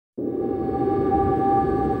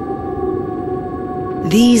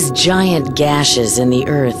These giant gashes in the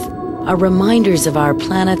Earth are reminders of our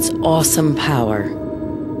planet's awesome power.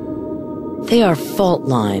 They are fault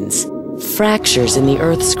lines, fractures in the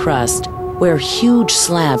Earth's crust where huge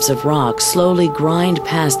slabs of rock slowly grind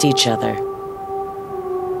past each other.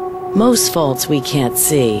 Most faults we can't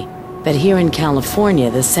see, but here in California,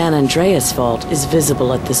 the San Andreas fault is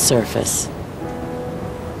visible at the surface.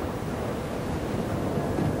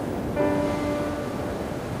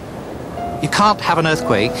 You can't have an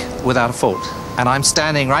earthquake without a fault. And I'm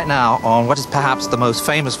standing right now on what is perhaps the most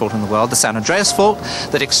famous fault in the world, the San Andreas fault,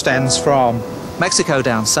 that extends from Mexico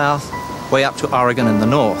down south, way up to Oregon in the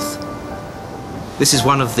north. This is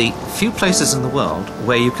one of the few places in the world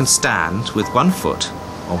where you can stand with one foot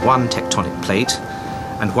on one tectonic plate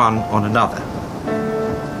and one on another.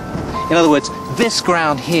 In other words, this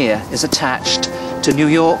ground here is attached to New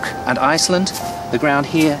York and Iceland. The ground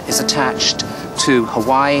here is attached to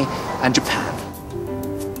Hawaii and Japan.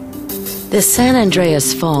 The San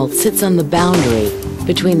Andreas Fault sits on the boundary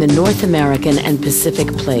between the North American and Pacific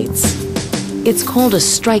plates. It's called a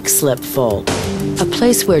strike-slip fault, a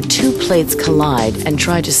place where two plates collide and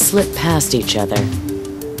try to slip past each other.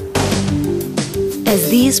 As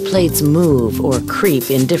these plates move or creep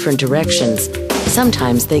in different directions,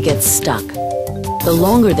 sometimes they get stuck. The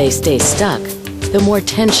longer they stay stuck, the more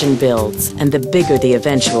tension builds and the bigger the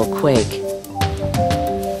eventual quake.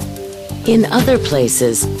 In other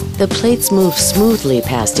places, the plates move smoothly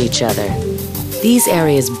past each other. These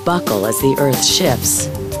areas buckle as the Earth shifts.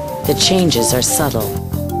 The changes are subtle.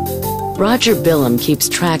 Roger Billam keeps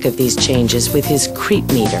track of these changes with his creep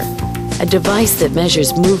meter, a device that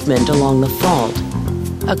measures movement along the fault.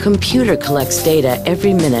 A computer collects data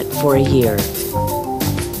every minute for a year.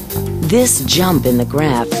 This jump in the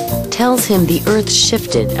graph tells him the Earth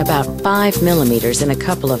shifted about 5 millimeters in a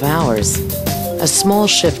couple of hours. A small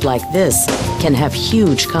shift like this can have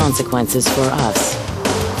huge consequences for us.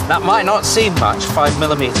 That might not seem much, 5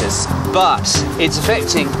 millimeters, but it's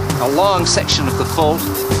affecting a long section of the fault,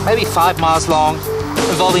 maybe 5 miles long,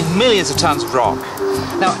 involving millions of tons of rock.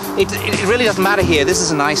 Now, it really doesn't matter here. This is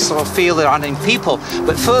a nice sort of field that aren't any people,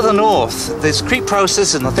 but further north, this creep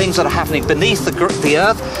process and the things that are happening beneath the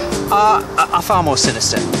Earth are far more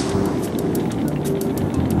sinister.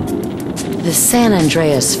 The San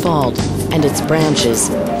Andreas Fault and its branches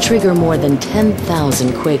trigger more than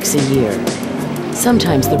 10,000 quakes a year.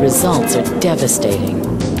 Sometimes the results are devastating.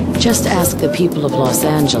 Just ask the people of Los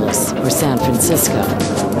Angeles or San Francisco.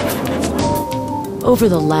 Over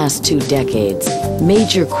the last 2 decades,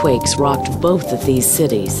 major quakes rocked both of these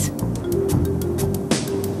cities.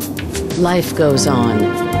 Life goes on,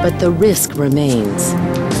 but the risk remains.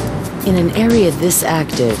 In an area this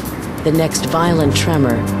active, the next violent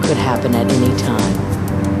tremor could happen at any time.